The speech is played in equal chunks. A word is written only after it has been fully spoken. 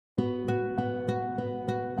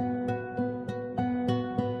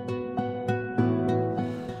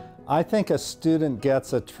I think a student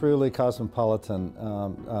gets a truly cosmopolitan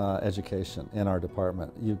education in our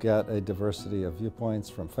department. You get a diversity of viewpoints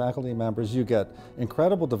from faculty members. You get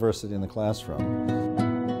incredible diversity in the classroom.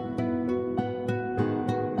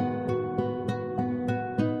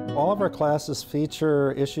 All of our classes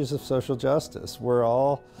feature issues of social justice. We're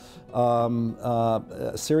all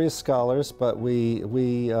serious scholars, but we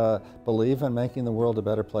believe in making the world a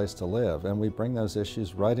better place to live, and we bring those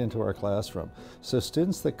issues right into our classroom. So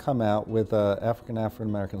students that come out with an African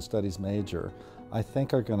American Studies major, I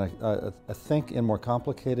think are going to think in more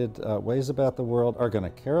complicated ways about the world, are going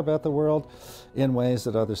to care about the world in ways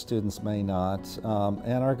that other students may not,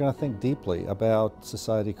 and are going to think deeply about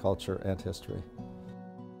society, culture, and history.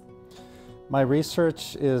 My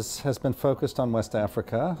research has been focused on West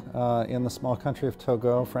Africa, in the small country of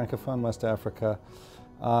Togo, Francophone West Africa,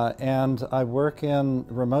 and I work in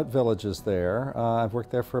remote villages there. I've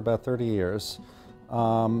worked there for about 30 years,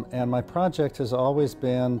 and my project has always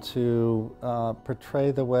been to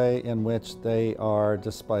portray the way in which they are,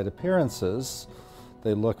 despite appearances,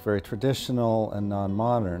 they look very traditional and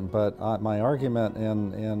non-modern, but my argument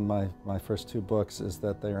in my first two books is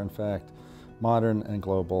that they are in fact modern and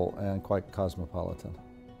global and quite cosmopolitan.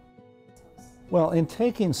 Well, in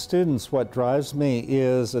taking students, what drives me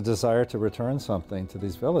is a desire to return something to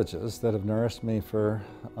these villages that have nourished me for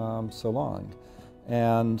so long.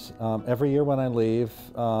 And every year when I leave,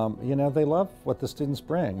 you know, they love what the students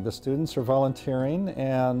bring. The students are volunteering,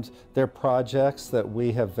 and they're projects that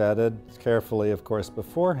we have vetted carefully, of course,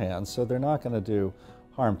 beforehand, so they're not going to do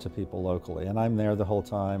harm to people locally. And I'm there the whole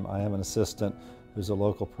time. I have an assistant who's a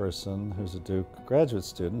local person, who's a Duke graduate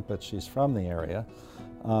student, but she's from the area.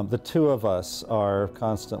 The two of us are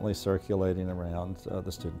constantly circulating around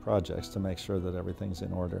the student projects to make sure that everything's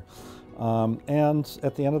in order. And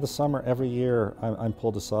at the end of the summer, every year, I'm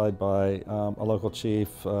pulled aside by a local chief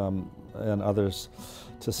and others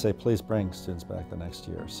to say, please bring students back the next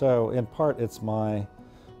year. So in part, it's my,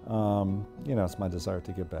 you know, it's my desire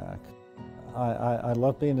to give back. I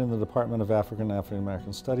love being in the Department of African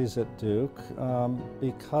American Studies at Duke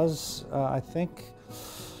because I think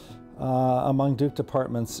among Duke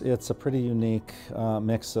departments it's a pretty unique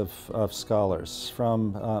mix of scholars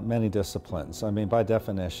from many disciplines. I mean, by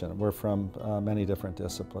definition, we're from many different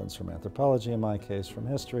disciplines, from anthropology in my case, from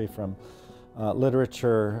history, from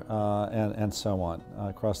literature, and so on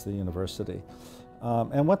across the university.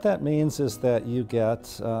 And what that means is that you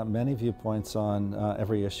get many viewpoints on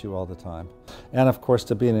every issue all the time. And of course,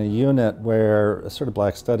 to be in a unit where sort of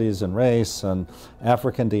Black studies and race and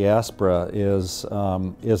African diaspora is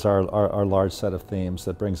our large set of themes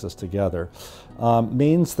that brings us together,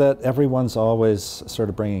 means that everyone's always sort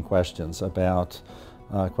of bringing questions about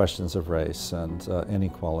questions of race and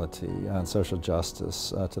inequality and social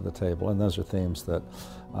justice to the table. And those are themes that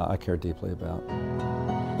I care deeply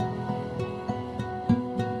about.